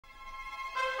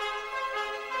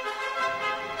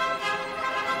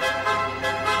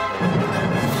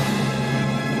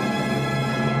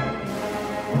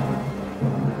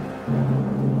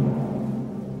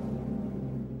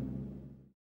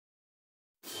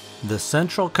The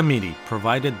Central Committee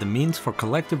provided the means for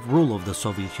collective rule of the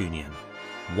Soviet Union.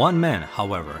 One man,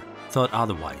 however, thought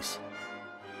otherwise.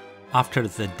 After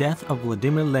the death of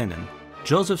Vladimir Lenin,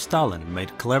 Joseph Stalin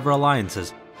made clever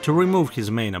alliances to remove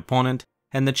his main opponent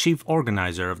and the chief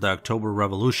organizer of the October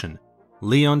Revolution,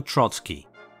 Leon Trotsky.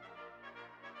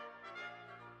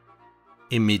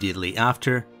 Immediately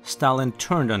after, Stalin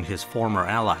turned on his former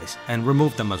allies and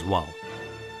removed them as well.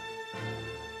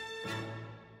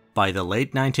 By the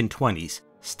late 1920s,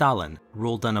 Stalin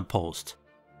ruled unopposed.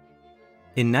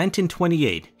 In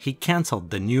 1928, he cancelled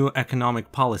the new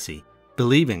economic policy,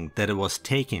 believing that it was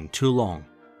taking too long.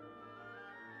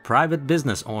 Private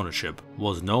business ownership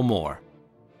was no more.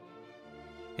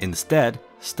 Instead,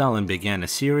 Stalin began a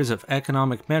series of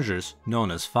economic measures known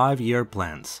as five-year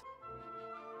plans.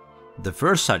 The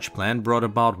first such plan brought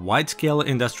about wide-scale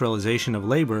industrialization of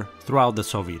labor throughout the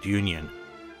Soviet Union.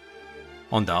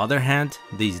 On the other hand,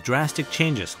 these drastic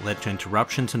changes led to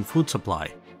interruptions in food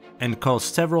supply and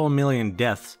caused several million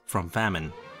deaths from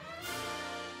famine.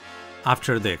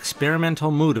 After the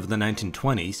experimental mood of the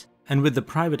 1920s, and with the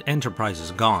private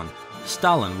enterprises gone,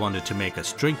 Stalin wanted to make a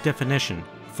strict definition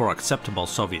for acceptable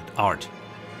Soviet art.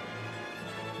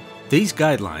 These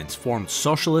guidelines formed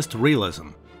Socialist Realism,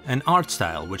 an art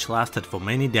style which lasted for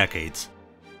many decades.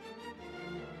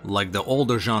 Like the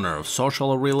older genre of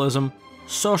social realism,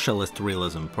 Socialist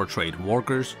Realism portrayed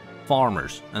workers,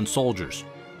 farmers, and soldiers,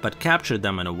 but captured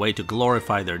them in a way to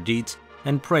glorify their deeds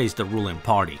and praise the ruling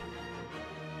party.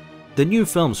 The new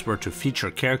films were to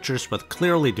feature characters with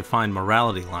clearly defined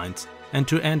morality lines and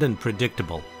to end in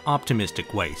predictable,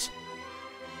 optimistic ways.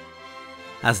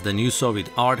 As the new Soviet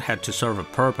art had to serve a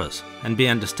purpose and be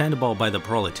understandable by the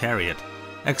proletariat,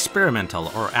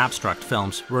 experimental or abstract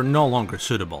films were no longer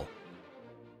suitable.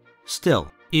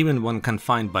 Still, even when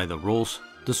confined by the rules,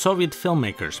 the Soviet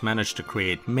filmmakers managed to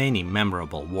create many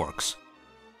memorable works.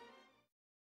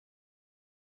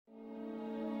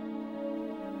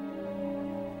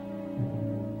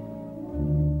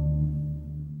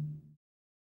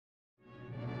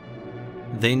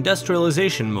 The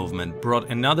industrialization movement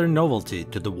brought another novelty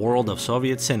to the world of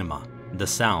Soviet cinema, the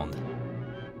sound.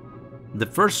 The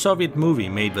first Soviet movie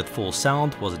made with full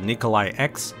sound was Nikolai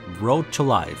X's Road to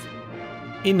Life.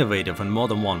 Innovative in more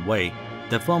than one way,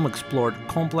 the film explored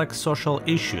complex social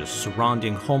issues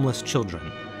surrounding homeless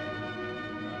children.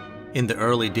 In the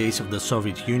early days of the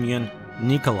Soviet Union,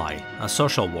 Nikolai, a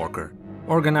social worker,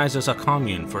 organizes a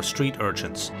commune for street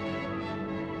urchins.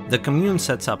 The commune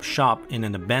sets up shop in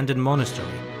an abandoned monastery,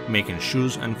 making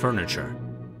shoes and furniture.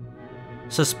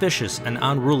 Suspicious and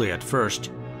unruly at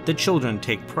first, the children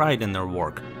take pride in their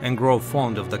work and grow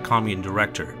fond of the commune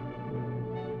director.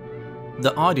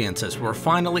 The audiences were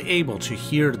finally able to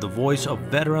hear the voice of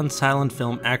veteran silent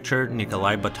film actor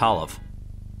Nikolai Batalov.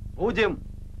 Будем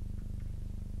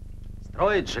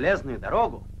строить железную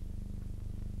дорогу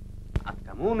от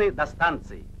коммуны до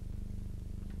станции.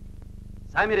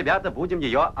 Сами ребята будем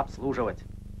ее обслуживать.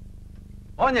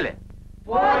 Поняли?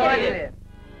 Поняли.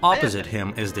 Opposite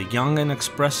him is the young and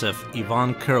expressive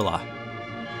Ivan Kurla,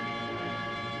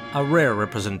 a rare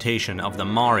representation of the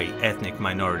Mari ethnic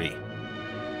minority.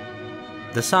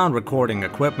 The sound recording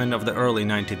equipment of the early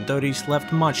 1930s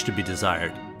left much to be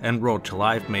desired, and Road to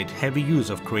Life made heavy use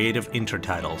of creative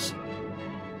intertitles.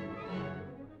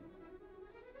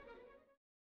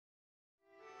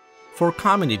 For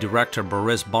comedy director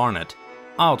Boris Barnett,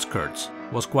 Outskirts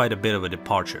was quite a bit of a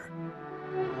departure.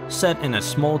 Set in a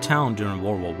small town during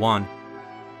World War I,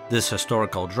 this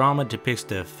historical drama depicts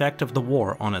the effect of the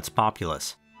war on its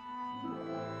populace.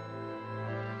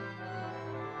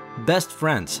 Best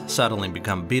friends suddenly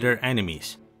become bitter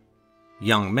enemies.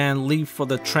 Young men leave for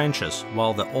the trenches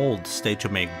while the old stay to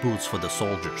make boots for the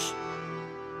soldiers.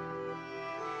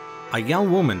 A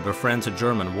young woman befriends a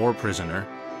German war prisoner,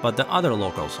 but the other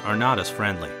locals are not as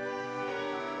friendly.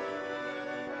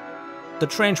 The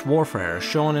trench warfare is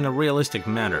shown in a realistic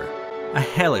manner, a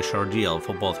hellish ordeal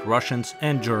for both Russians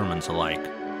and Germans alike.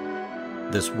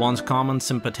 This once common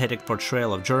sympathetic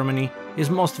portrayal of Germany is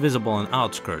most visible in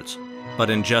Outskirts, but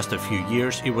in just a few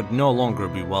years it would no longer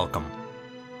be welcome.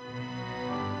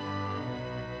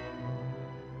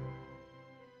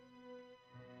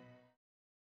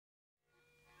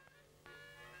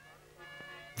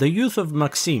 The Youth of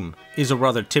Maksim is a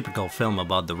rather typical film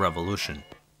about the revolution.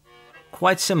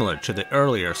 Quite similar to the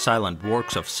earlier silent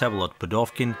works of Vsevolod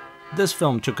Pudovkin, this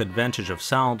film took advantage of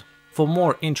sound for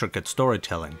more intricate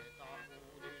storytelling.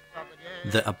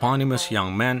 The eponymous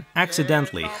young man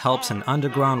accidentally helps an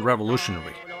underground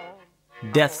revolutionary.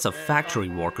 Deaths of factory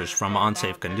workers from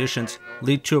unsafe conditions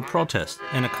lead to a protest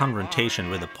and a confrontation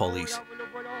with the police.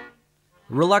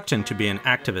 Reluctant to be an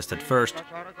activist at first,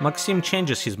 Maksim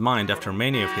changes his mind after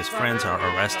many of his friends are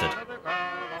arrested.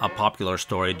 A popular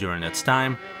story during its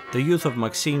time, the youth of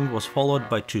Maksim was followed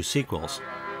by two sequels,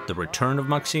 The Return of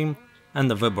Maksim and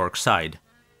The Vyborg Side.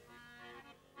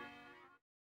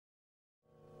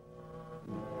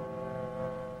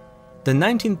 The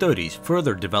 1930s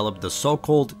further developed the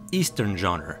so-called Eastern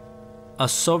genre, a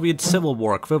Soviet Civil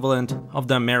War equivalent of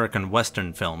the American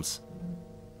Western films.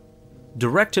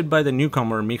 Directed by the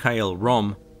newcomer Mikhail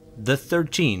Rom, The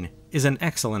 13 is an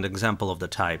excellent example of the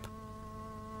type.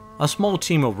 A small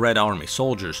team of Red Army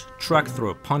soldiers trek through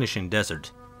a punishing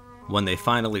desert. When they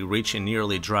finally reach a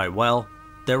nearly dry well,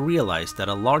 they realize that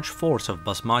a large force of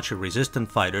Basmachi-resistant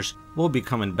fighters will be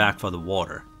coming back for the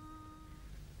water.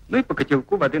 Ну и по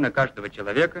котелку воды на каждого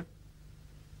человека.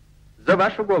 За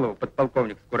вашу голову,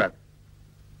 подполковник Скурат.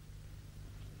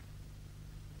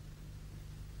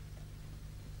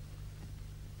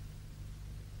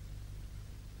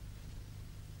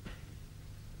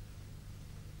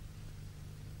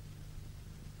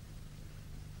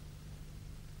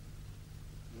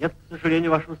 Нет, к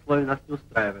сожалению, ваши условия нас не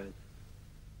устраивают.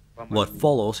 What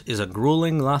follows is a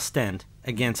grueling last stand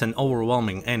against an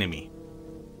overwhelming enemy.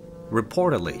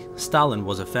 Reportedly, Stalin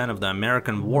was a fan of the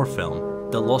American war film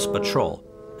The Lost Patrol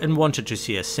and wanted to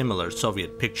see a similar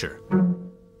Soviet picture.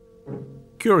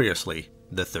 Curiously,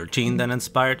 The 13 then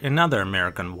inspired another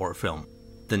American war film,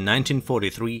 the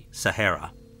 1943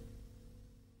 Sahara.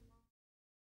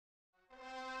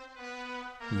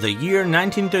 The year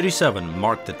 1937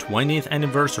 marked the 20th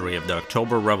anniversary of the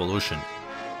October Revolution.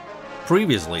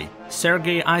 Previously,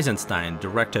 Sergei Eisenstein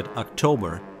directed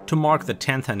October to mark the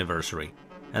 10th anniversary,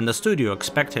 and the studio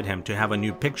expected him to have a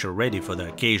new picture ready for the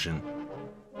occasion.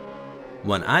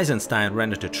 When Eisenstein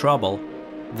ran into trouble,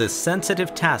 this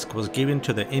sensitive task was given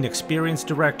to the inexperienced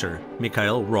director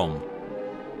Mikhail Rom.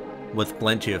 With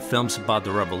plenty of films about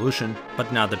the revolution,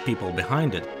 but not the people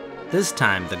behind it, this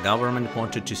time the government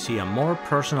wanted to see a more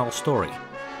personal story,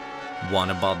 one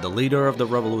about the leader of the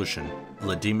revolution,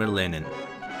 Vladimir Lenin.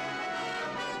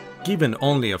 Given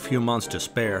only a few months to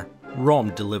spare,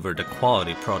 Rom delivered a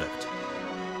quality product.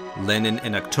 Lenin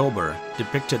in October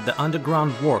depicted the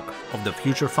underground work of the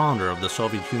future founder of the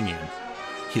Soviet Union,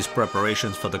 his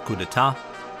preparations for the coup d'etat,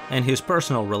 and his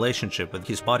personal relationship with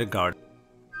his bodyguard.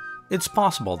 It's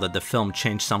possible that the film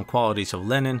changed some qualities of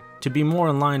Lenin to be more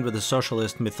in line with the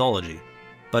socialist mythology,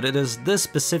 but it is this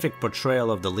specific portrayal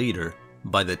of the leader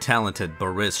by the talented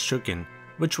Boris Shukin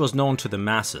which was known to the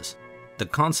masses, the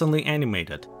constantly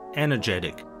animated,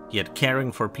 energetic, yet caring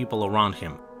for people around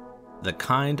him, the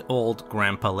kind old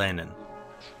Grandpa Lenin.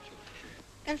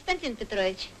 Константин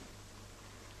Петрович,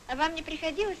 а вам не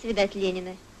приходилось видать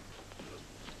Ленина?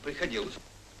 Приходилось.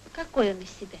 Какой он из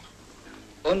себя?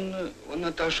 Он,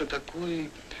 Наташа,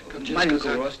 такой, как тебе Маленького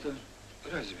сказать? роста.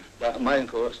 Разве? Да,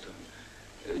 маленького роста.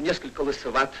 Несколько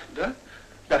лысоват. Да?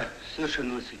 Да,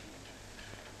 совершенно лысый.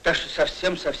 Так что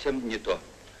совсем не то.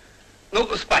 Ну,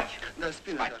 спать. Да,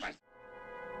 спи, Наташа.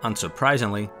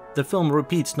 Unsurprisingly, the film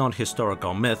repeats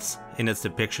non-historical myths in its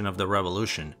depiction of the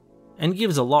revolution, and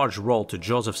gives a large role to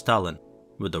Joseph Stalin,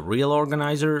 with the real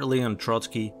organizer Leon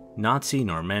Trotsky not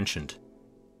seen or mentioned.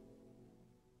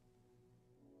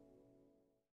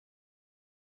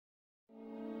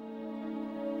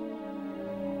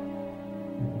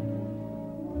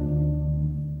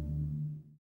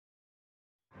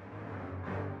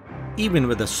 Even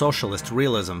with the socialist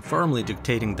realism firmly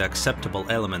dictating the acceptable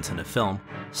elements in a film,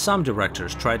 some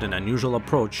directors tried an unusual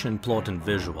approach in plot and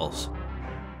visuals.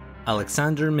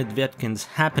 Alexander Medvedkin's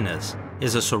Happiness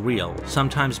is a surreal,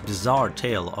 sometimes bizarre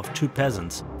tale of two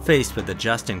peasants faced with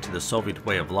adjusting to the Soviet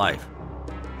way of life.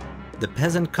 The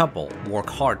peasant couple work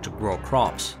hard to grow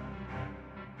crops.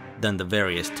 Then the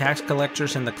various tax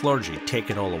collectors and the clergy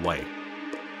take it all away.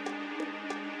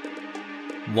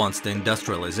 Once the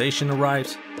industrialization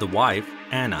arrives, the wife,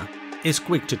 Anna, is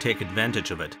quick to take advantage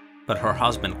of it, but her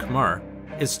husband Khmer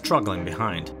is struggling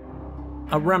behind.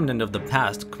 A remnant of the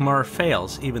past, Khmer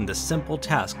fails even the simple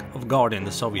task of guarding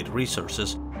the Soviet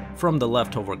resources from the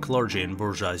leftover clergy and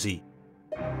bourgeoisie.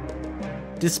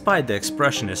 Despite the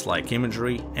expressionist-like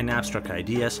imagery and abstract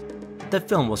ideas, the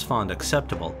film was found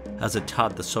acceptable as it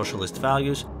taught the socialist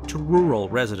values to rural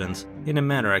residents in a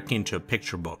manner akin to a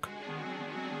picture book.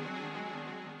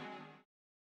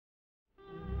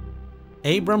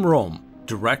 Abram Rom,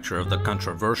 director of the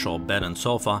controversial Bed and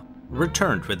Sofa,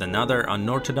 returned with another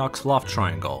unorthodox love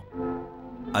triangle.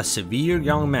 A Severe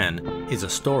Young Man is a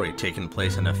story taking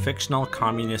place in a fictional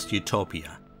communist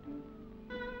utopia.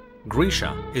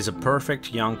 Grisha is a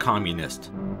perfect young communist.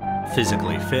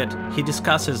 Physically fit, he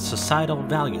discusses societal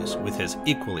values with his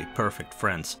equally perfect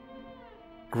friends.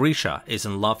 Grisha is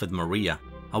in love with Maria,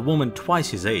 a woman twice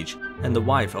his age and the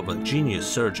wife of a genius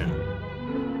surgeon.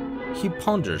 He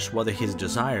ponders whether his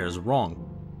desire is wrong,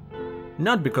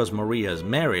 not because Maria is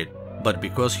married, but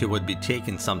because he would be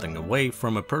taking something away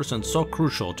from a person so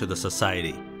crucial to the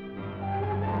society.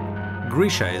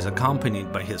 Grisha is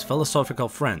accompanied by his philosophical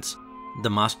friends. The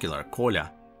muscular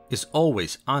Kolya is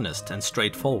always honest and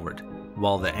straightforward,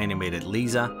 while the animated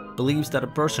Lisa believes that a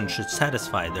person should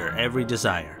satisfy their every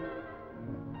desire.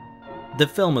 The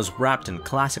film is wrapped in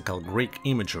classical Greek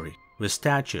imagery, with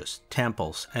statues,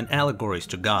 temples, and allegories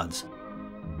to gods,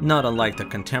 not unlike the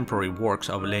contemporary works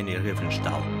of Leni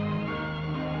Riefenstahl.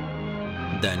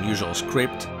 The unusual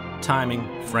script, timing,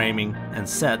 framing, and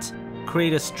sets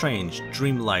create a strange,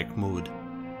 dreamlike mood.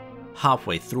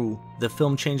 Halfway through, the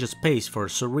film changes pace for a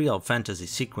surreal fantasy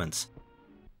sequence.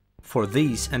 For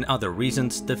these and other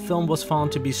reasons, the film was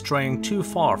found to be straying too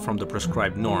far from the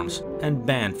prescribed norms and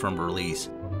banned from release.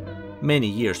 Many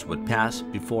years would pass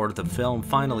before the film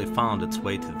finally found its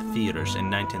way to the theaters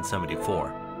in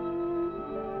 1974.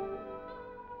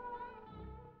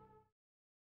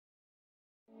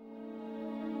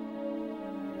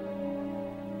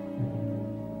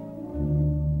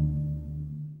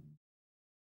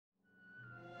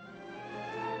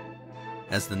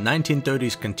 As the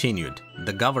 1930s continued,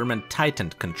 the government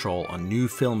tightened control on new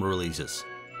film releases.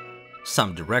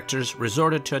 Some directors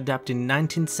resorted to adapting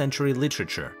 19th century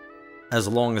literature, as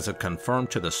long as it conformed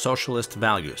to the socialist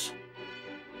values.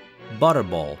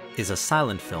 Butterball is a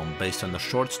silent film based on a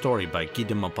short story by Guy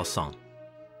de Maupassant.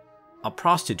 A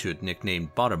prostitute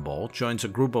nicknamed Butterball joins a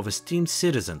group of esteemed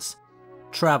citizens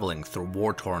traveling through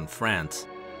war-torn France.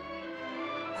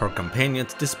 Her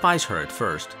companions despise her at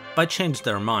first, but change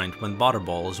their mind when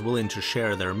Butterball is willing to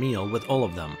share their meal with all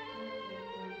of them.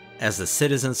 As the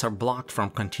citizens are blocked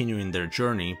from continuing their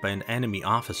journey by an enemy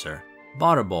officer,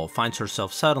 Butterball finds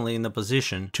herself suddenly in a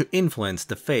position to influence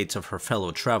the fates of her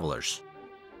fellow travelers.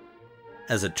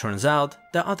 As it turns out,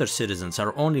 the other citizens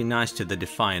are only nice to the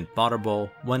defiant Butterball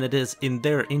when it is in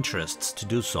their interests to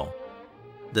do so.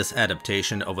 This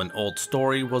adaptation of an old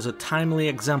story was a timely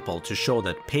example to show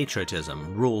that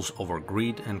patriotism rules over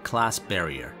greed and class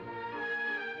barrier.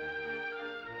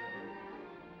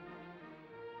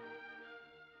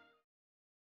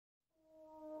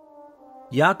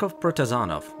 Yakov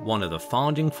Protazanov, one of the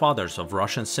founding fathers of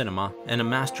Russian cinema and a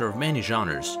master of many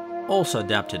genres, also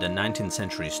adapted a 19th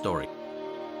century story.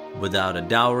 Without a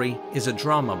Dowry is a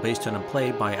drama based on a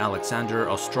play by Alexander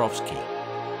Ostrovsky.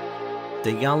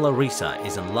 The young Larissa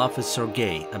is in love with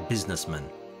Sergei, a businessman.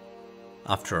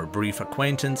 After a brief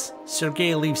acquaintance,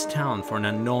 Sergei leaves town for an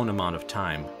unknown amount of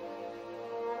time.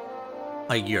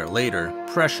 A year later,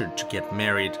 pressured to get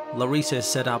married, Larissa is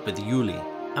set up with Yuli,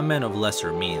 a man of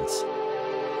lesser means.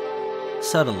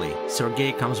 Suddenly,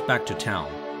 Sergei comes back to town.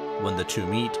 When the two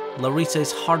meet, Larissa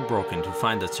is heartbroken to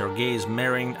find that Sergei is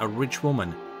marrying a rich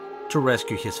woman to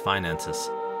rescue his finances.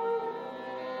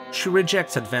 She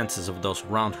rejects advances of those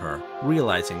around her,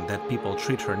 realizing that people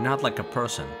treat her not like a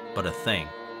person, but a thing.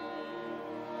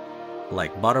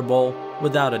 Like Butterball,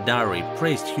 Without a Dowry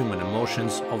praised human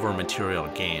emotions over material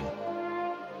gain.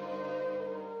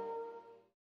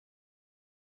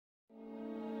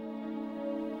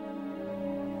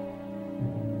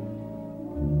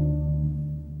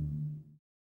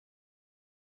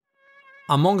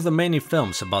 Among the many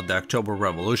films about the October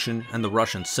Revolution and the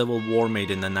Russian Civil War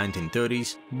made in the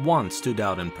 1930s, one stood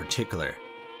out in particular.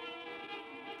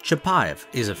 Chapaev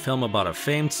is a film about a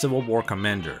famed Civil War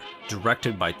commander,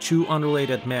 directed by two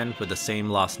unrelated men with the same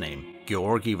last name,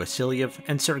 Georgy Vasilyev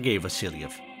and Sergei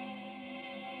Vasilyev.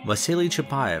 Vasily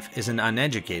Chapaev is an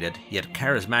uneducated yet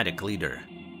charismatic leader.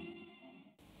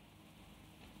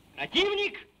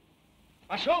 Противник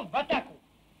пошел в атаку.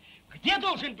 Где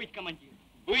должен быть командир?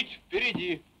 Быть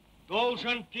впереди.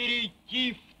 Должен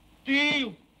перейти в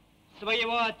тыл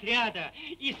своего отряда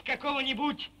из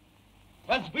какого-нибудь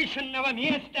возвышенного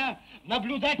места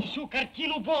наблюдать всю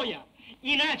картину боя.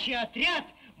 Иначе отряд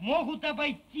могут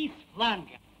обойти с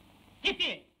фланга.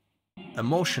 Теперь.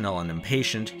 Emotional and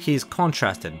impatient, he is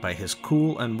contrasted by his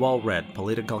cool and well-read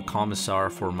political commissar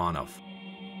Furmanov.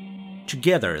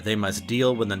 Together, they must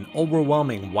deal with an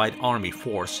overwhelming white army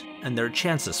force, and their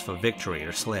chances for victory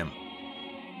are slim.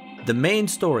 The main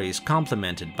story is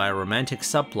complemented by a romantic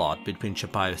subplot between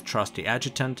Chapaev's trusty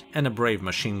adjutant and a brave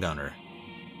machine gunner.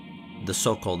 The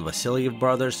so-called Vasilyev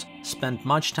brothers spent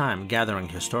much time gathering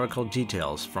historical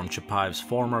details from Chapaev's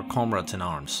former comrades in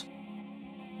arms.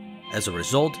 As a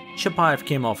result, Chapaev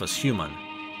came off as human,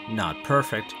 not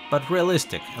perfect, but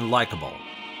realistic and likable.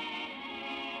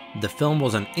 The film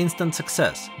was an instant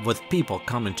success, with people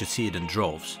coming to see it in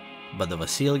droves. but the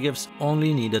Vasilyevs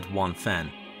only needed one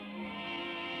fan.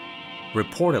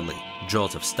 Reportedly,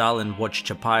 Joseph Stalin watched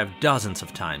Chapaev dozens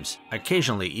of times,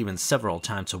 occasionally even several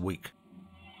times a week.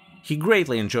 He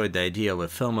greatly enjoyed the idea of a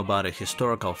film about a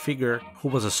historical figure who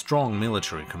was a strong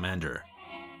military commander.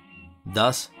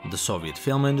 Thus, the Soviet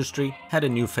film industry had a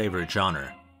new favorite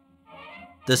genre.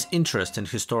 This interest in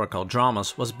historical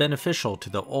dramas was beneficial to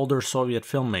the older Soviet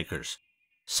filmmakers,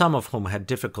 some of whom had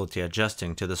difficulty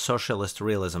adjusting to the socialist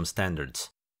realism standards.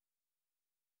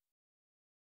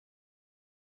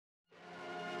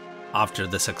 After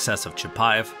the success of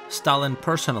Chapaev, Stalin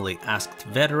personally asked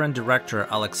veteran director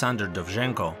Alexander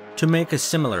Dovzhenko to make a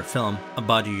similar film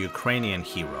about a Ukrainian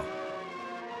hero.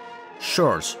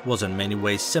 Shchors was in many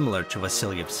ways similar to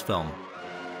Vasilyev's film.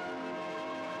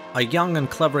 A young and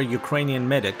clever Ukrainian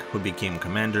medic who became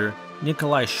commander,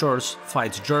 Nikolai Shchors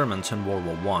fights Germans in World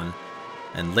War I,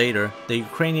 and later the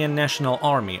Ukrainian National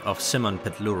Army of Simon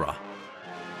Petlura.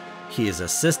 He is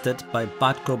assisted by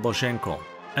Batko Bozhenko,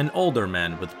 an older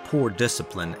man with poor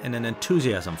discipline and an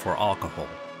enthusiasm for alcohol,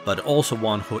 but also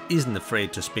one who isn't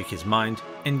afraid to speak his mind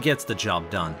and gets the job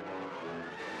done.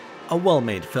 A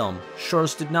well-made film,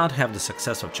 Shchors did not have the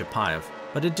success of Chapaev,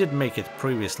 but it did make its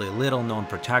previously little-known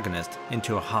protagonist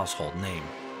into a household name.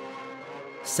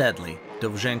 Sadly,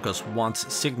 Dovzhenko's once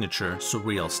signature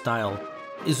surreal style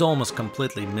is almost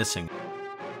completely missing.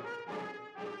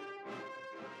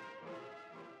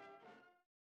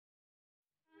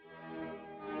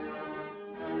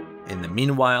 In the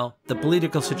meanwhile, the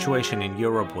political situation in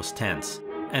Europe was tense,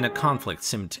 and a conflict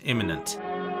seemed imminent.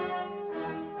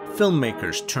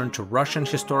 Filmmakers turned to Russian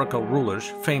historical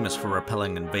rulers famous for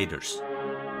repelling invaders.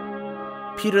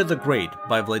 Peter the Great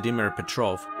by Vladimir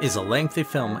Petrov is a lengthy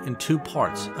film in 2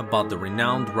 parts about the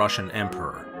renowned Russian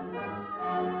emperor.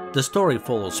 The story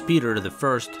follows Peter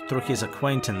I through his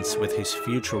acquaintance with his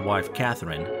future wife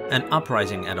Catherine, an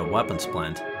uprising at a weapons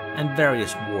plant, and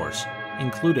various wars,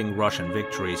 including Russian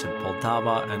victories at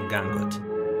Poltava and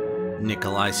Gangut.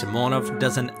 Nikolai Simonov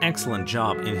does an excellent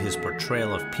job in his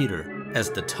portrayal of Peter as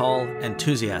the tall,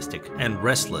 enthusiastic, and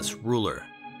restless ruler.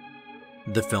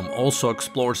 The film also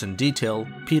explores in detail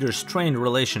Peter's strained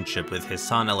relationship with his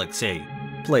son Alexei,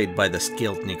 played by the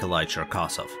skilled Nikolai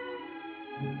Cherkasov.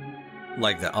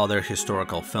 Like the other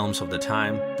historical films of the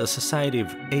time, the society of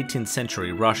 18th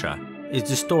century Russia is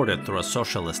distorted through a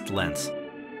socialist lens.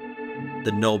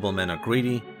 The noblemen are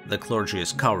greedy, the clergy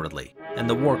is cowardly, and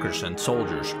the workers and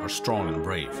soldiers are strong and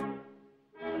brave.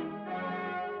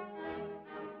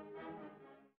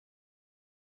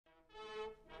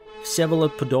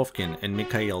 Vsevolod Pudovkin and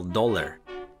Mikhail Doler,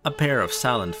 a pair of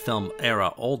silent film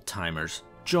era old-timers,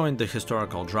 joined the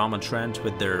historical drama trend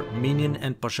with their Minin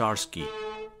and Pozharsky.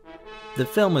 The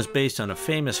film is based on a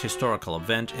famous historical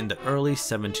event in the early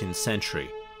 17th century,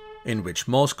 in which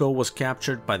Moscow was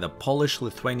captured by the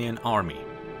Polish-Lithuanian army.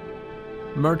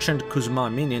 Merchant Kuzma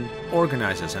Minin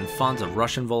organizes and funds a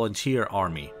Russian volunteer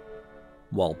army,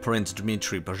 while Prince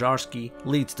Dmitry Pozharsky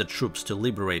leads the troops to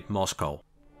liberate Moscow.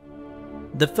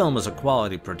 The film is a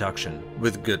quality production,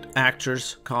 with good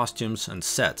actors, costumes, and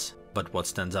sets, but what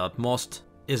stands out most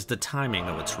is the timing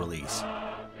of its release.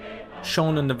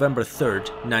 Shown on November 3rd,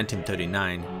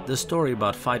 1939, the story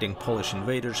about fighting Polish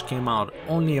invaders came out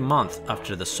only a month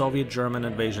after the Soviet-German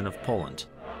invasion of Poland.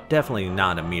 Definitely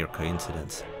not a mere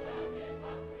coincidence.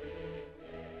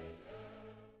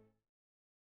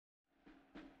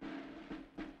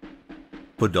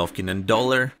 Pudovkin and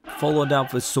Doler followed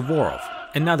up with Suvorov,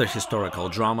 another historical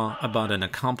drama about an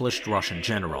accomplished Russian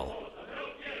general.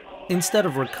 Instead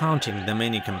of recounting the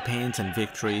many campaigns and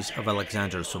victories of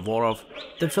Alexander Suvorov,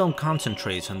 the film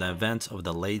concentrates on the events of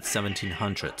the late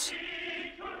 1700s.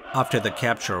 After the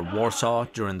capture of Warsaw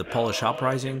during the Polish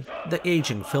uprising, the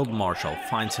aging field marshal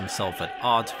finds himself at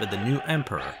odds with the new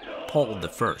emperor, Paul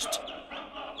I.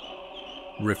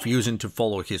 Refusing to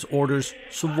follow his orders,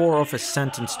 Suvorov is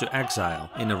sentenced to exile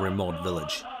in a remote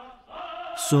village.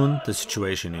 Soon, the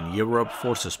situation in Europe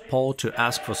forces Paul to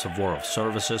ask for Suvorov's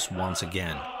services once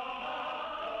again.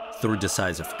 Through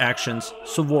decisive actions,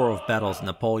 Suvorov battles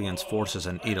Napoleon's forces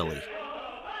in Italy.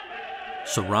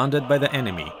 Surrounded by the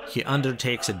enemy, he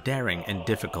undertakes a daring and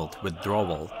difficult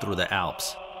withdrawal through the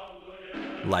Alps.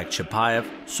 Like Chapaev,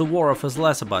 Suvorov is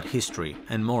less about history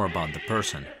and more about the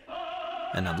person.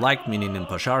 And unlike Minin and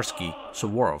Pozharsky,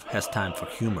 Suvorov has time for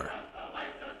humor.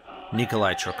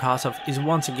 Nikolai Cherkasov is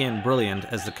once again brilliant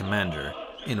as the commander,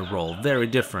 in a role very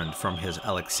different from his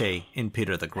Alexei in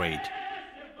Peter the Great.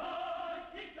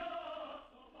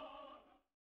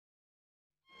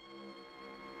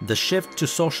 The shift to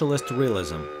socialist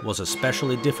realism was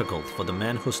especially difficult for the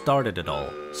man who started it all,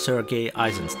 Sergei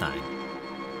Eisenstein.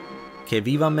 Que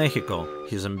Viva Mexico,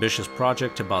 his ambitious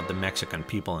project about the Mexican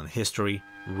people and history,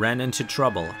 ran into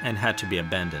trouble and had to be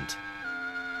abandoned.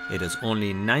 It is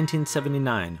only in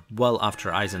 1979, well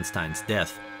after Eisenstein's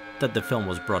death, that the film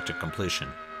was brought to completion.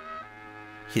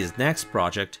 His next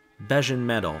project, Bezhin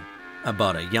Meadow,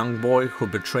 about a young boy who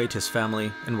betrayed his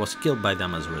family and was killed by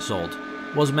them as a result,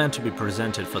 was meant to be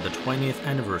presented for the 20th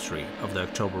anniversary of the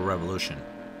October Revolution.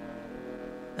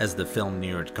 As the film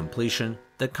neared completion,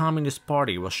 the Communist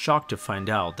Party was shocked to find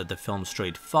out that the film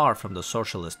strayed far from the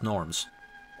socialist norms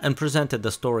and presented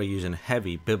the story using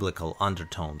heavy biblical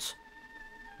undertones.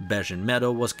 Bezhin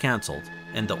Meadow was cancelled,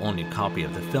 and the only copy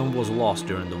of the film was lost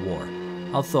during the war,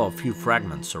 although a few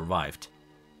fragments survived.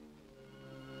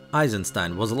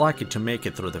 Eisenstein was lucky to make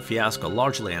it through the fiasco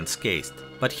largely unscathed,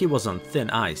 but he was on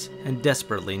thin ice and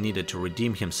desperately needed to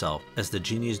redeem himself as the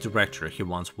genius director he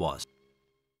once was.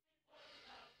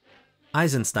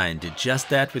 Eisenstein did just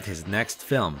that with his next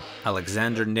film,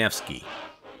 Alexander Nevsky.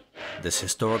 This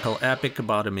historical epic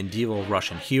about a medieval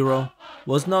Russian hero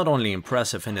was not only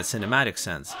impressive in a cinematic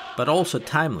sense, but also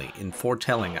timely in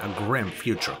foretelling a grim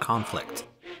future conflict.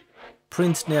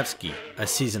 Prince Nevsky, a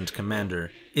seasoned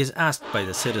commander, is asked by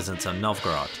the citizens of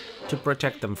Novgorod to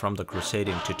protect them from the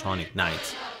crusading Teutonic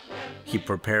Knights. He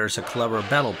prepares a clever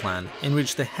battle plan in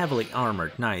which the heavily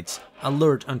armored knights are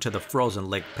lured onto the frozen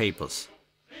Lake Peipus.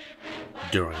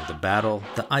 During the battle,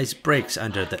 the ice breaks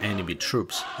under the enemy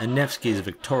troops, and Nevsky is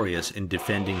victorious in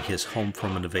defending his home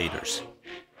from invaders.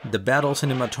 The battle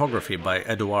cinematography by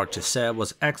Eduard Tisset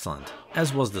was excellent,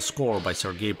 as was the score by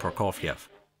Sergei Prokofiev.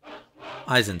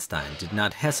 Eisenstein did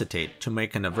not hesitate to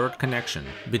make an overt connection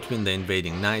between the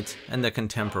invading knights and the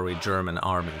contemporary German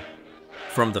army.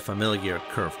 From the familiar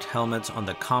curved helmets on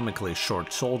the comically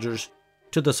short soldiers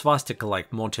to the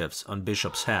swastika-like motifs on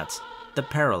bishops' hats, the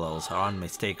parallels are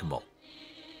unmistakable.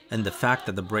 And the fact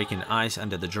that the breaking ice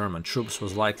under the German troops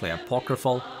was likely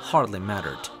apocryphal hardly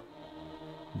mattered.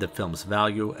 The film's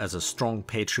value as a strong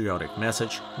patriotic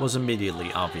message was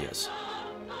immediately obvious.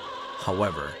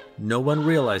 However, no one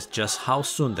realized just how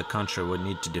soon the country would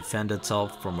need to defend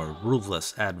itself from a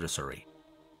ruthless adversary.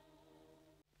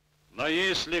 Но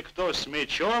если кто с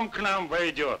мечом к нам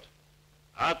войдет,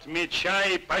 от меча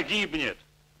и погибнет.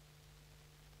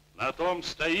 На том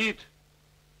стоит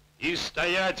и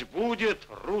стоять будет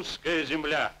русская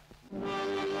земля.